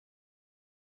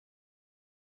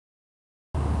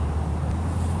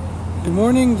Good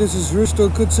morning, this is Hristo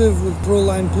Kutsev with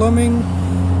Proline Plumbing.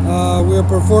 We are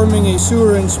performing a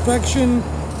sewer inspection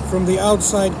from the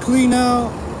outside clean out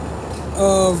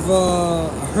of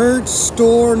Hertz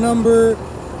store number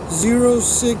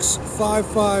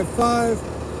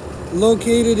 06555,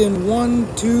 located in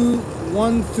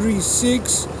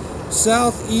 12136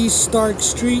 Southeast Stark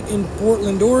Street in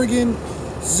Portland, Oregon.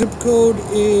 Zip code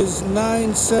is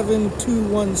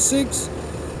 97216.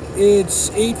 It's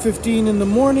 8:15 in the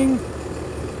morning,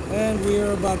 and we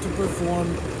are about to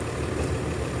perform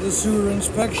the sewer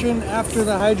inspection after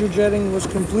the hydrojetting was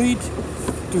complete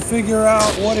to figure out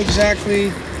what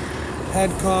exactly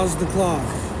had caused the clog.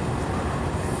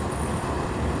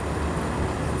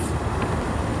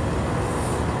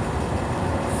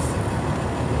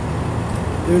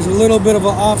 There's a little bit of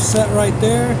an offset right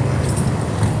there.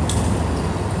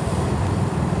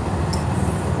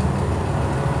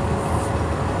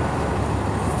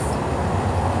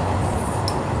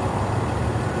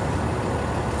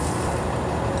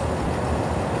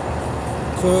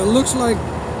 So it looks like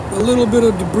a little bit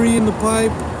of debris in the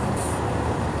pipe.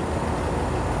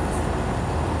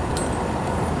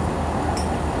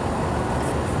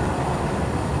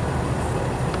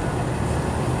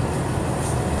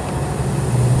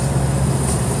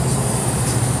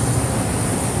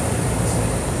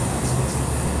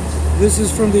 This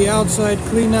is from the outside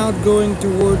clean out going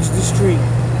towards the street.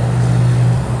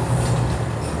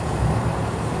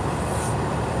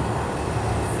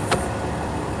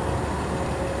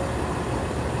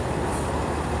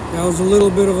 That was a little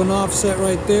bit of an offset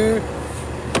right there.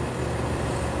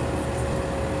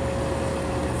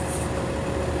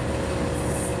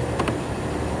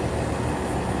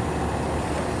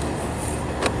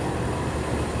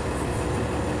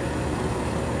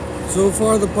 So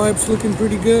far the pipe's looking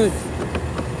pretty good.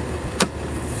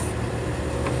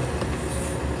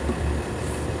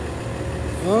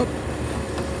 Oh,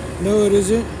 no it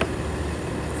isn't.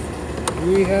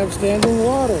 We have standing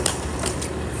water.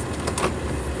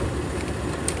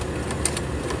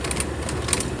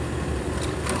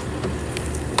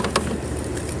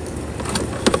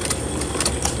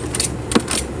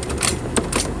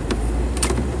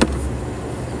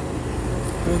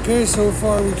 Okay, so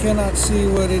far we cannot see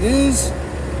what it is.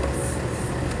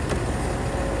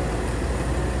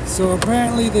 So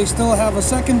apparently they still have a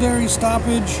secondary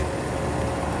stoppage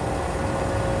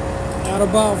at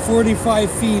about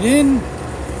 45 feet in,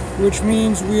 which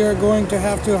means we are going to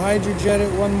have to hydrojet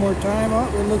it one more time. Oh,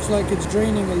 it looks like it's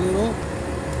draining a little.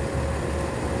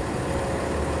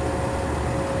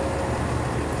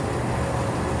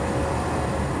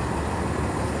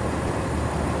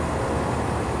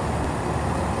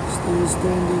 Still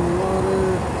standing water.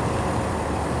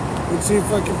 Let's see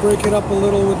if I can break it up a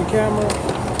little with the camera.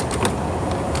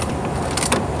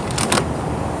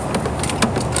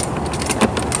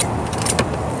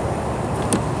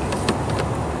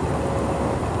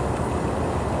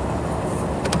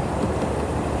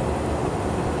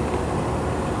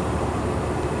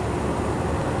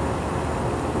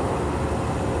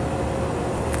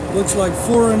 Looks like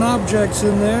foreign objects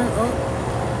in there. Oh,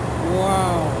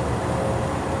 wow.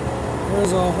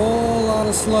 There's a whole lot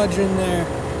of sludge in there.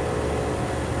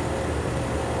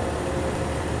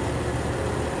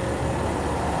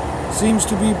 Seems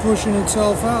to be pushing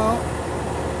itself out.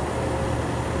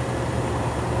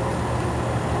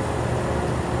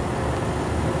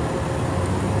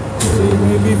 See,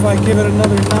 maybe if I give it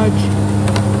another nudge.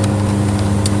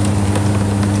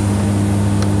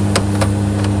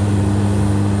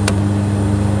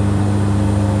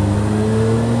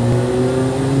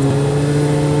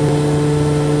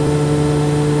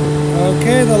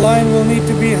 Okay, the line will need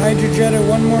to be hydrojetted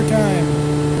one more time.